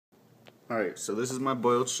Alright, so this is my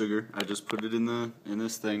boiled sugar. I just put it in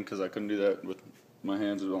this thing because I couldn't do that with my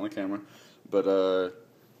hands on the camera. But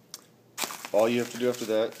all you have to do after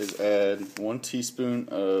that is add 1 teaspoon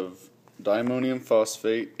of diammonium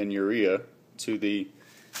phosphate and urea to the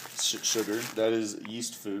sugar. That is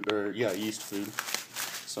yeast food, yeast food.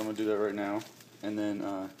 So I'm gonna do that right now. And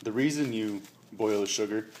then the reason you boil the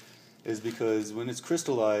sugar is because when it's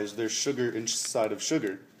crystallized, there's sugar inside of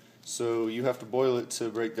sugar. So you have to boil it to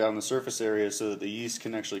break down the surface area so that the yeast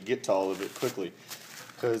can actually get to all of it quickly.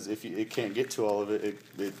 Because if it can't get to all of it,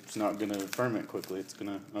 it's not going to ferment quickly. It's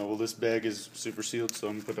going to, well, this bag is super sealed, so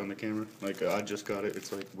I'm going to put it on the camera. Like, I just got it.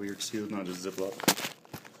 It's like weird sealed, not just Ziploc.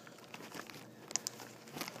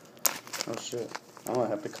 Oh shit, I might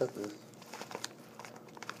have to cut this.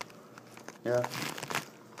 Yeah.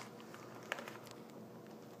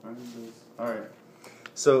 Alright.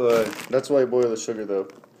 So, that's why you boil the sugar though.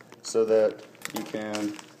 So that you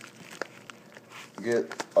can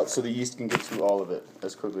get, so the yeast can get to all of it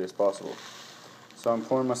as quickly as possible. So I'm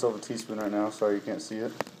pouring myself a teaspoon right now. Sorry you can't see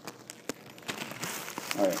it.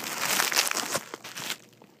 Alright.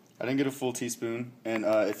 I didn't get a full teaspoon, and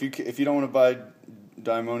if you don't want to buy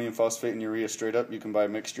diammonium phosphate and urea straight up, you can buy a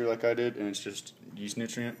mixture like I did, and it's just yeast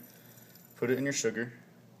nutrient. Put it in your sugar,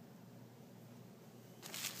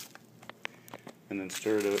 and then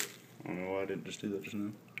stir it up. I don't know why I didn't just do that just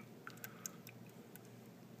now.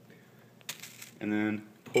 And then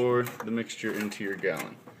pour the mixture into your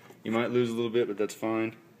gallon. You might lose a little bit, but that's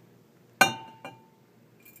fine.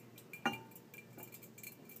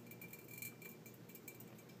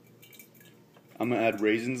 I'm going to add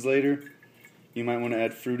raisins later. You might want to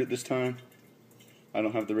add fruit at this time. I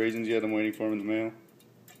don't have the raisins yet. I'm waiting for them in the mail.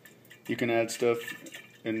 You can add stuff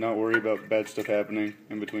and not worry about bad stuff happening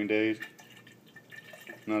in between days.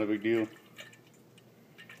 Not a big deal.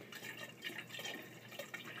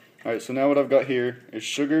 Alright, so now what I've got here is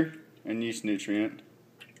sugar and yeast nutrient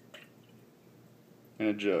in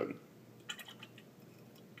a jug.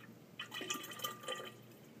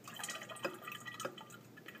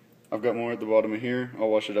 I've got more at the bottom of here. I'll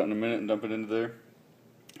wash it out in a minute and dump it into there.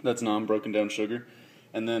 That's non-broken down sugar.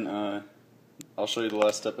 And then I'll show you the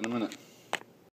last step in a minute.